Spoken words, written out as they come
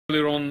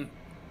Earlier on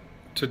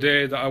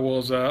today that I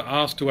was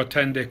asked to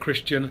attend a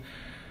Christian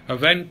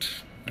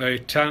event, a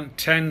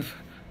 10th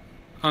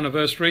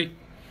anniversary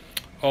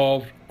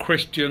of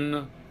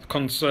Christian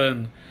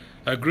Concern,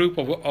 a group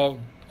of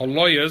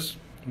lawyers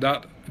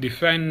that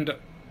defend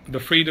the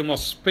freedom of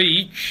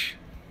speech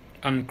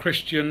and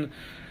Christian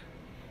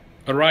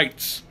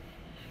rights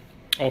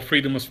of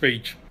freedom of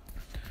speech.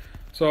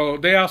 So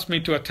they asked me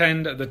to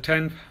attend the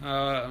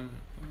 10th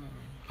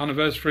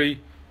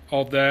anniversary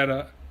of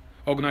their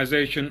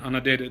organization, and I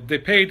did it. They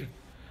paid,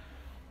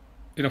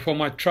 for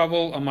my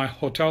travel and my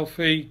hotel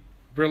fee.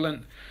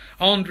 Brilliant.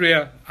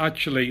 Andrea,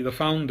 actually, the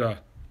founder,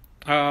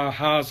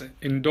 has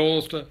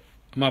endorsed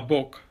my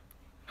book.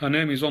 Her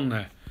name is on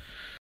there.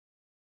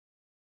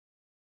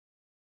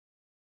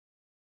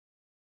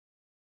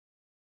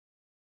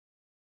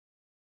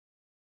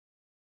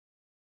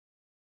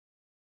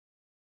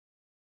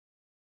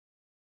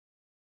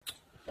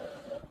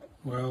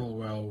 Well.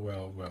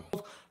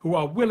 Who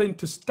are willing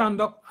to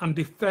stand up and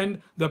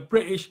defend the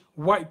British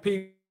white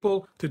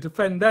people, to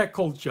defend their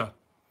culture.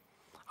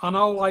 And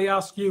all I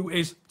ask you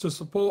is to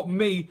support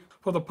me.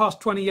 For the past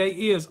 28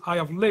 years, I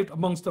have lived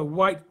amongst the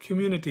white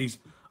communities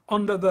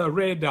under the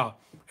radar.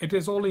 It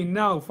is only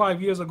now,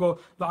 5 years ago,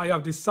 that I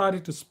have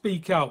decided to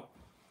speak out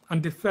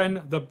and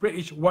defend the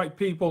British white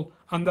people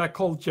and their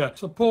culture.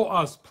 Support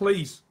us,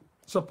 please.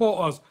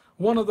 Support us.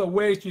 One of the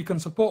ways you can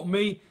support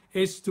me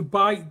is to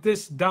buy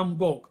this damn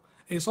book.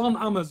 It's on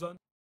Amazon.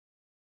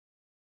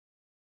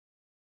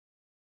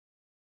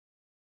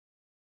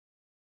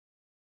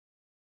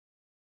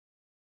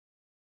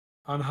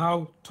 And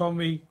how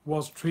Tommy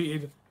was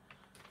treated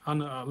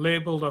and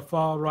labelled a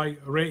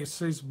far-right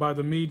racist by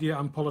the media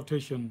and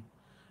politicians.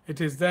 It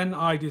is then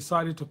I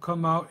decided to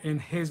come out in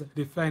his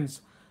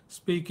defence,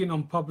 speaking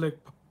on public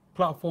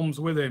platforms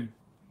with him.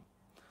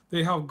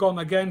 They have gone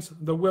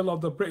against the will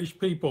of the British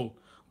people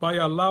by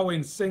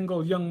allowing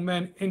single young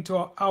men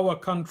into our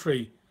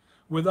country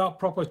without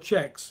proper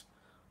checks,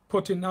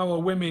 putting our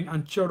women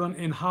and children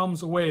in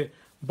harm's way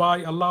by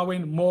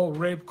allowing more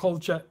rape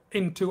culture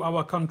into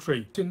our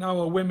country. Putting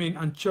our women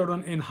and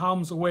children in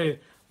harm's way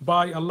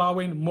by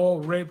allowing more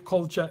rape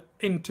culture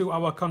into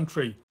our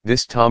country.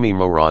 This Tommy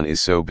moron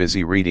is so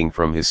busy reading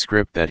from his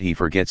script that he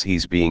forgets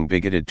he's being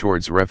bigoted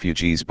towards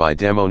refugees by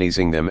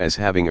demonizing them as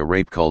having a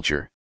rape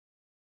culture.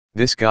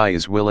 This guy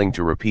is willing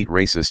to repeat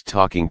racist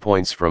talking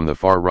points from the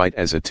far right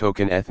as a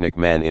token ethnic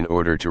man in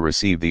order to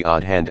receive the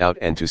odd handout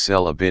and to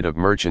sell a bit of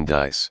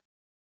merchandise.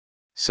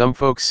 Some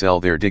folks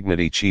sell their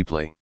dignity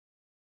cheaply.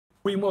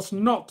 We must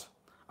not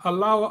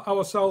allow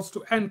ourselves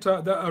to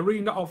enter the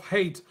arena of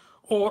hate,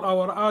 or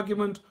our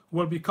argument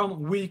will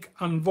become weak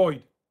and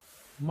void.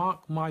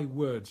 Mark my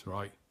words,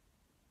 right?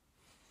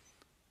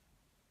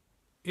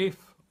 If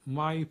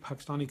my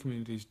Pakistani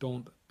communities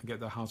don't get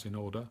their house in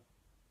order,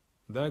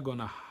 they're going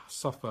to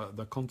suffer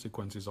the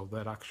consequences of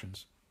their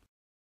actions.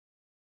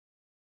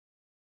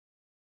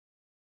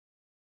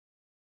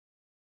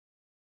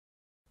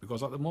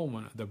 Because at the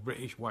moment, the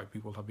British white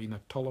people have been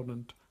a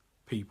tolerant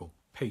people,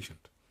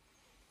 patient.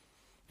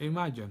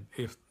 Imagine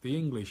if the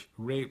English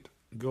raped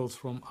girls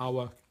from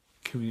our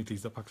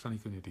communities, the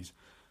Pakistani communities.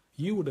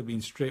 You would have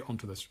been straight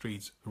onto the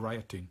streets,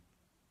 rioting,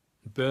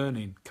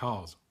 burning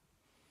cars.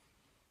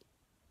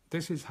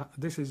 This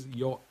is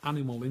your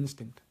animal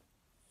instinct.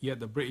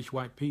 Yet the British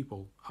white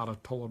people are a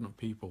tolerant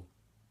people.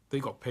 They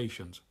got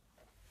patience.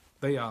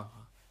 They are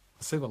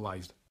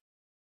civilized.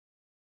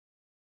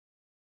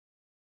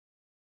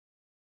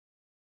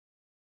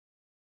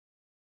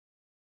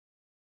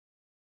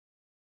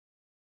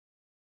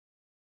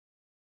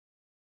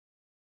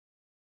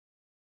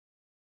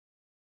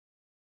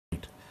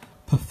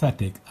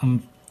 Pathetic.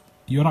 And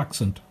your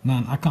accent,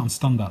 man, I can't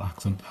stand that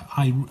accent.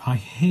 I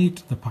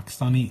hate the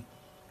Pakistani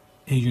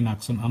Asian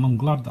accent, and I'm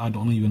glad that I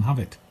don't even have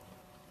it.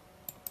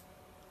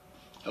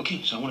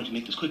 Okay, so I wanted to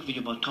make this quick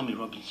video about Tommy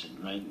Robinson.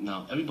 Right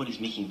now, everybody's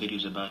making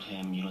videos about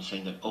him,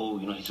 saying that,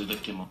 he's a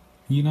victim.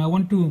 I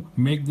want to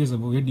make this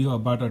video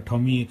about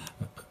Tommy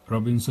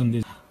Robinson.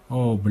 This,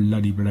 oh,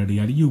 bloody,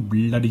 are you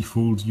bloody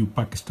fools, you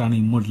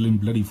Pakistani Muslim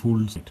bloody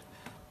fools.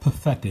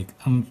 Pathetic.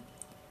 And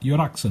your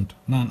accent,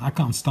 man, I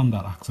can't stand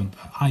that accent.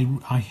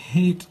 I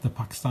hate the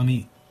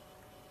Pakistani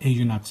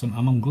Asian accent,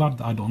 and I'm glad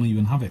that I don't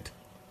even have it.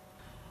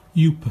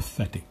 You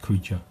pathetic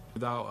creature.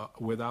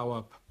 With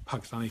our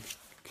Pakistani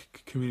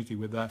community,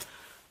 with their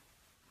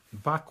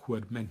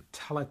backward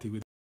mentality,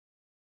 with